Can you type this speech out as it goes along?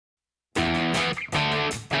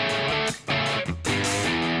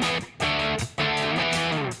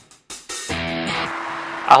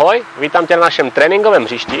Ahoj, vítám tě na našem tréninkovém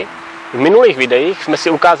hřišti. V minulých videích jsme si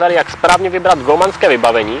ukázali, jak správně vybrat golmanské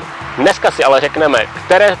vybavení. Dneska si ale řekneme,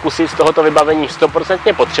 které kusy z tohoto vybavení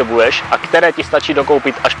 100% potřebuješ a které ti stačí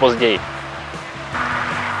dokoupit až později.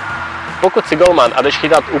 Pokud jsi golman a jdeš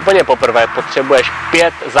chytat úplně poprvé, potřebuješ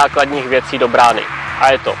 5 základních věcí do brány.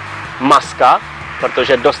 A je to maska,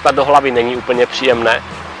 protože dostat do hlavy není úplně příjemné,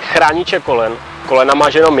 chrániče kolen, kolena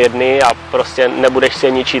máš jenom jedny a prostě nebudeš si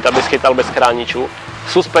je ničit, abys chytal bez chráničů.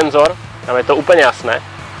 Suspenzor, tam je to úplně jasné.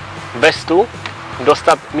 Vestu,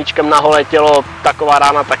 dostat míčkem na holé tělo, taková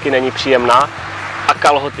rána taky není příjemná. A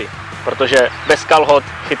kalhoty, protože bez kalhot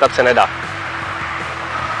chytat se nedá.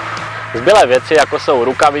 Zbylé věci, jako jsou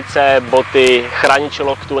rukavice, boty, chrániče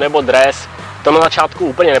loktu nebo dres, to na začátku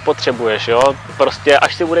úplně nepotřebuješ, jo? Prostě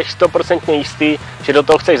až si budeš 100% jistý, že do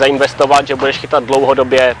toho chceš zainvestovat, že budeš chytat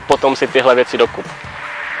dlouhodobě, potom si tyhle věci dokup.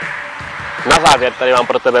 Na závěr tady mám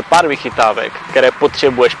pro tebe pár vychytávek, které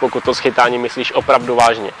potřebuješ, pokud to s chytáním myslíš opravdu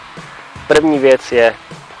vážně. První věc je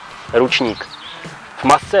ručník. V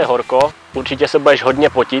masce je horko, určitě se budeš hodně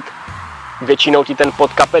potit, většinou ti ten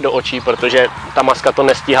pot kape do očí, protože ta maska to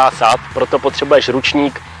nestíhá sát, proto potřebuješ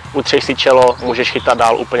ručník, utřeš si čelo, můžeš chytat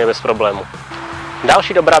dál úplně bez problému.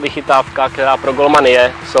 Další dobrá vychytávka, která pro golmany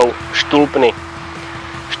je, jsou štulpny.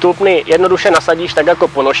 Štulpny jednoduše nasadíš tak jako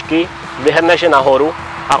ponožky, vyhrneš je nahoru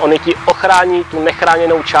a oni ti ochrání tu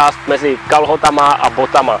nechráněnou část mezi kalhotama a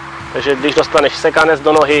botama. Takže když dostaneš sekanec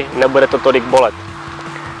do nohy, nebude to tolik bolet.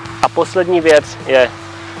 A poslední věc je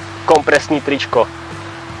kompresní tričko.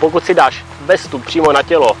 Pokud si dáš vestu přímo na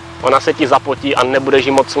tělo, ona se ti zapotí a nebudeš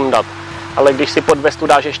ji moc sundat. Ale když si pod vestu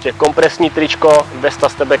dáš ještě kompresní tričko, vesta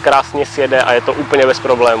z tebe krásně sjede a je to úplně bez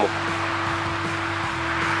problému.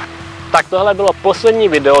 Tak tohle bylo poslední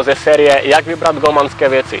video ze série Jak vybrat golmanské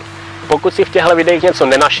věci. Pokud si v těchto videích něco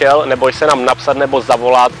nenašel, neboj se nám napsat nebo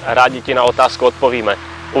zavolat, rádi ti na otázku odpovíme.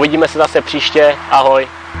 Uvidíme se zase příště, ahoj.